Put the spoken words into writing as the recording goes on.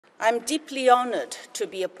I'm deeply honored to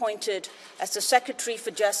be appointed as the Secretary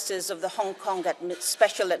for Justice of the Hong Kong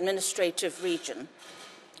Special Administrative Region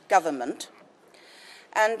government,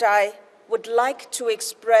 and I would like to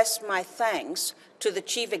express my thanks to the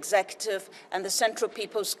Chief Executive and the Central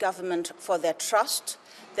People's Government for their trust,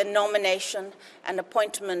 their nomination and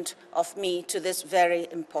appointment of me to this very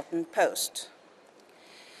important post.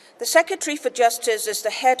 The Secretary for Justice is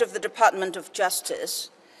the head of the Department of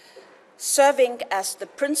Justice, serving as the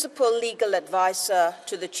principal legal advisor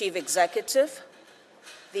to the Chief Executive,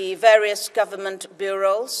 the various government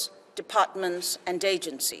bureaus, departments, and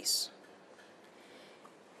agencies.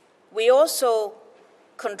 We also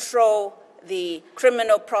control the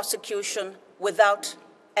criminal prosecution without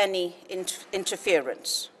any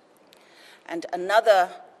interference. And another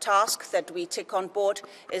task that we take on board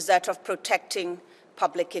is that of protecting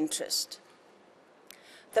public interest.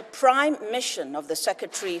 The prime mission of the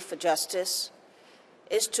Secretary for Justice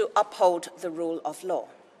is to uphold the rule of law.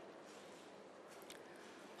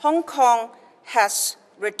 Hong Kong has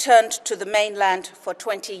returned to the mainland for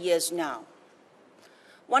 20 years now.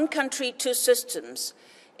 One country, two systems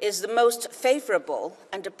is the most favorable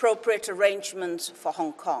and appropriate arrangements for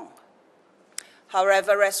Hong Kong.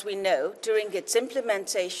 However, as we know, during its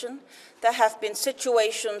implementation, there have been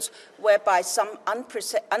situations whereby some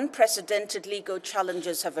unprecedented legal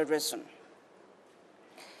challenges have arisen.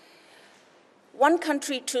 One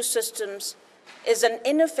country, two systems is an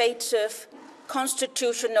innovative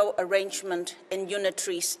constitutional arrangement in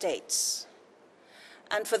unitary states.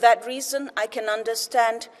 And for that reason, I can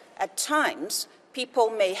understand at times people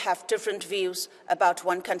may have different views about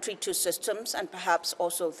one country, two systems, and perhaps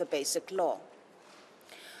also the basic law.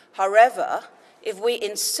 However, if we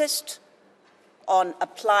insist on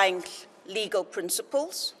applying legal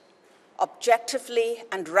principles, objectively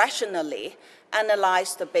and rationally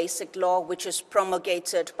analyze the basic law which is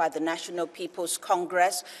promulgated by the National People's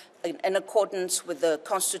Congress in accordance with the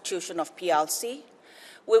Constitution of PRC,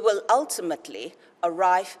 we will ultimately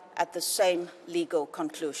arrive at the same legal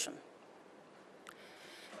conclusion.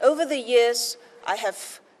 Over the years, I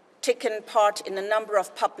have taken part in a number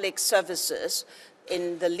of public services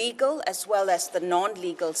in the legal as well as the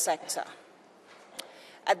non-legal sector.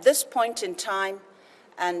 At this point in time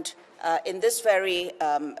and in this very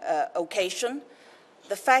occasion,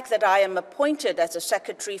 the fact that I am appointed as a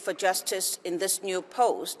Secretary for Justice in this new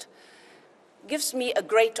post gives me a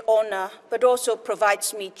great honor, but also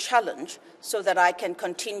provides me challenge so that I can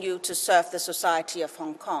continue to serve the society of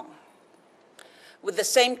Hong Kong. With the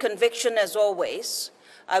same conviction as always,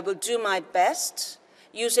 I will do my best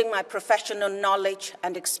using my professional knowledge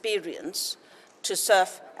and experience to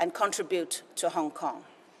serve and contribute to Hong Kong.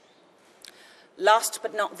 Last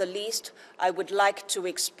but not the least, I would like to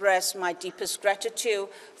express my deepest gratitude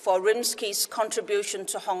for Rimsky's contribution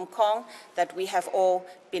to Hong Kong that we have all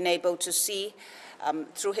been able to see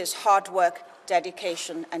through his hard work,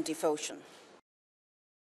 dedication, and devotion.